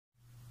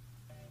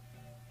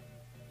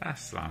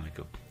Assalamu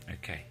alaikum.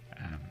 Okay,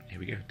 here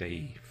we go.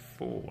 Day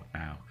 4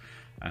 now.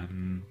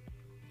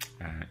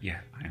 Yeah,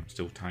 I am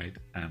still tired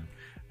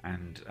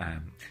and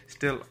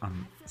still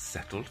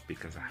unsettled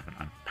because I haven't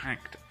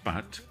unpacked.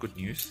 But good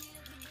news,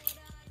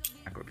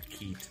 I got the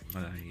key to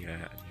my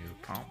new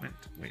apartment,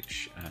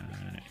 which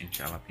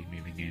inshallah I'll be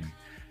moving in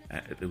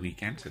at the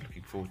weekend. So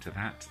looking forward to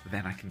that.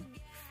 Then I can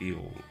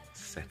feel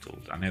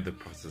settled. I know the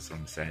Prophet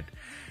said,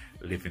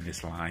 "Live in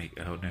this life,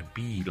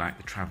 be like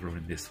the traveller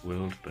in this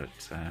world,"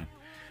 but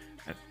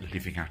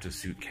living out of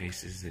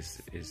suitcases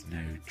is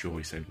no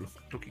joy. So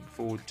looking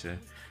forward to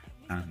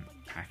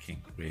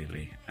unpacking,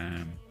 really.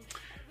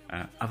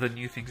 Other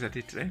new things I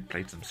did today: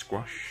 played some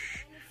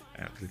squash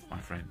with my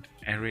friend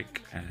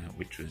Eric,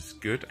 which was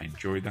good. I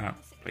enjoyed that.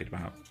 Played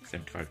about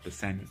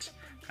 75%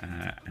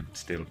 and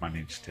still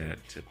managed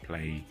to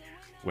play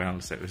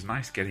well. So it was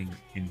nice getting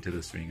into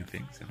the swing of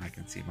things, and I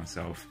can see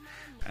myself,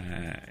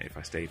 if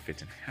I stay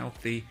fit and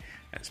healthy,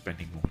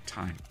 spending more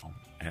time on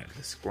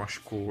the squash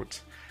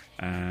court.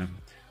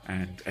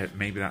 And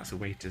maybe that's a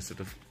way to sort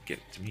of get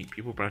to meet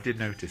people. But I did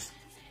notice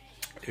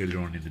earlier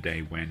on in the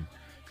day when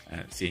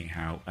seeing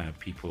how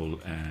people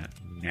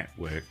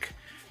network,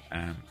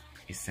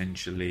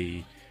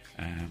 essentially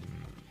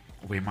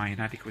where my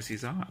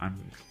inadequacies are. I'm,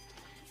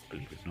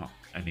 believe it or not,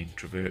 an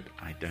introvert.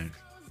 I don't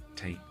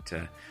take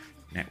to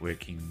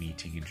networking,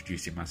 meeting,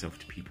 introducing myself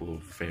to people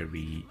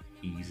very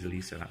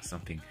easily. So that's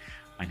something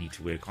I need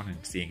to work on,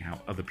 and seeing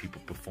how other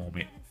people perform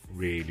it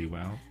really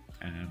well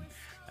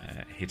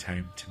hit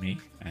home to me.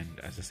 And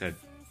as I said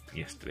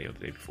yesterday or the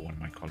day before, one of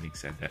my colleagues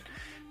said that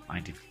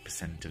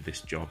 90% of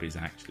this job is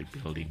actually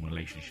building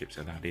relationships.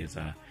 So that is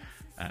a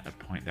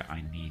point that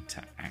I need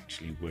to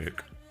actually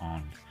work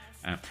on.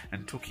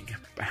 And talking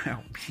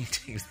about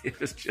meetings, there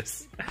was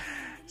just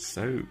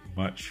so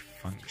much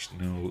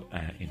functional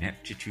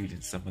ineptitude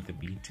in some of the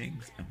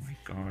meetings. And my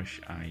gosh,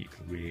 I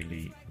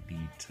really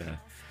need to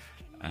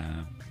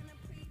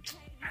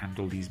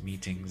handle these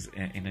meetings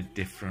in a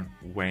different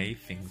way.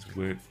 Things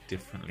work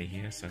differently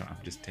here, so I'm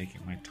just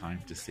taking my time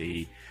to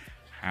see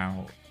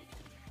how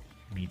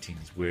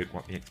meetings work,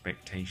 what the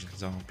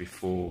expectations are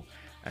before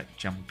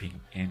jumping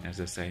in.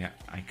 As I say,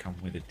 I come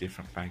with a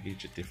different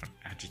baggage, a different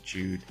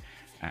attitude,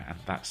 and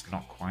that's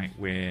not quite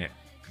where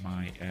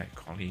my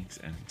colleagues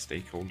and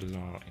stakeholders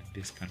are in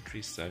this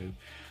country. So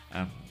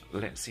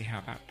let's see how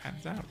that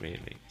pans out,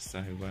 really.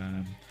 So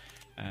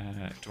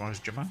tomorrow's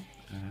Jummah,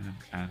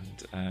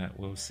 and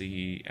we'll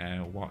see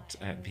what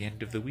the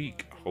end of the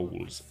week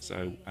holds.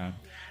 So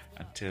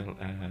until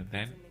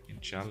then,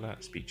 inshallah,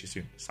 speak to you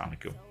soon. Assalamu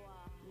alaikum.